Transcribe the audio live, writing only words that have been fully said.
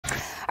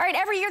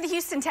right, every year the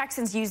Houston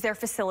Texans use their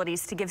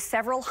facilities to give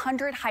several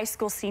hundred high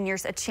school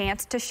seniors a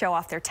chance to show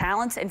off their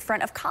talents in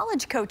front of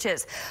college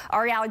coaches.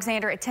 Ari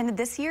Alexander attended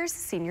this year's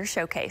Senior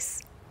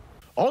Showcase.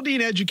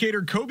 Aldine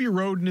educator Kobe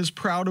Roden is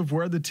proud of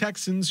where the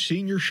Texans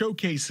Senior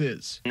Showcase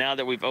is. Now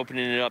that we've opened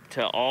it up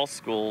to all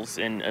schools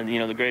in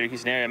the greater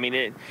Houston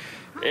area,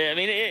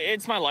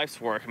 it's my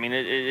life's work.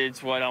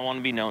 It's what I want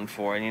to be known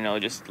for,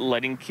 and just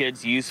letting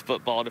kids use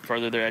football to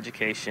further their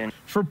education.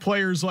 For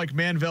players like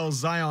Manvel's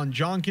Zion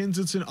Jonkins,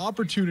 it's an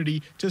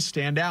opportunity to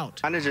stand out.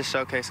 Trying to just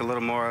showcase a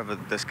little more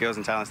of the skills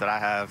and talents that I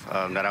have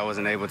that I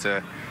wasn't able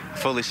to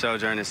fully show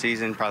during the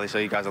season. Probably show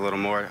you guys a little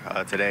more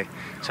today.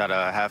 Try to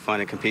have fun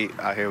and compete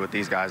out here with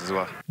these guys as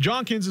well.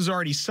 Jonkins has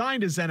already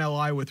signed his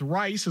NLI with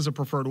Rice as a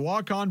preferred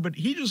walk-on, but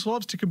he just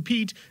loves to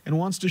compete and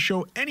wants to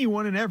show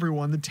anyone and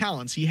everyone the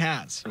talents he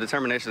has.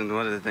 Determination is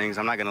one of the things.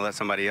 I'm not going to let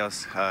somebody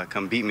else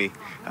come beat me.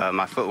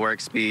 My footwork,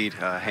 speed,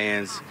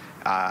 hands,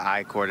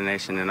 eye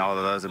coordination, and all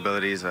of those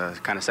abilities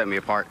kind of set me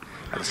apart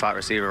at the slot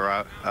receiver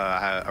route.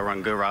 I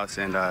run good routes,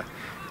 and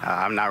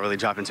I'm not really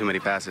dropping too many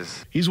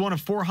passes. He's one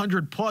of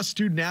 400-plus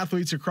student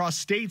athletes across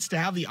states to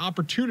have the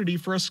opportunity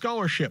for a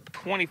scholarship.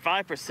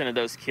 25% of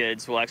those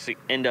kids will actually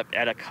end up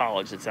at a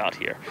college that's out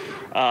here.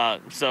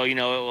 So,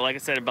 like I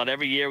said, about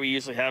every year we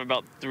usually have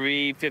about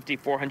 350,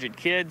 400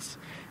 kids,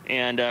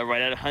 and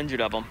right at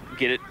 100 of them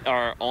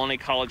are on a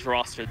college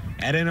roster.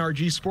 At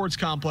NRG Sports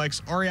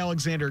Complex, Ari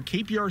Alexander,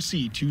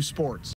 KPRC 2 Sports.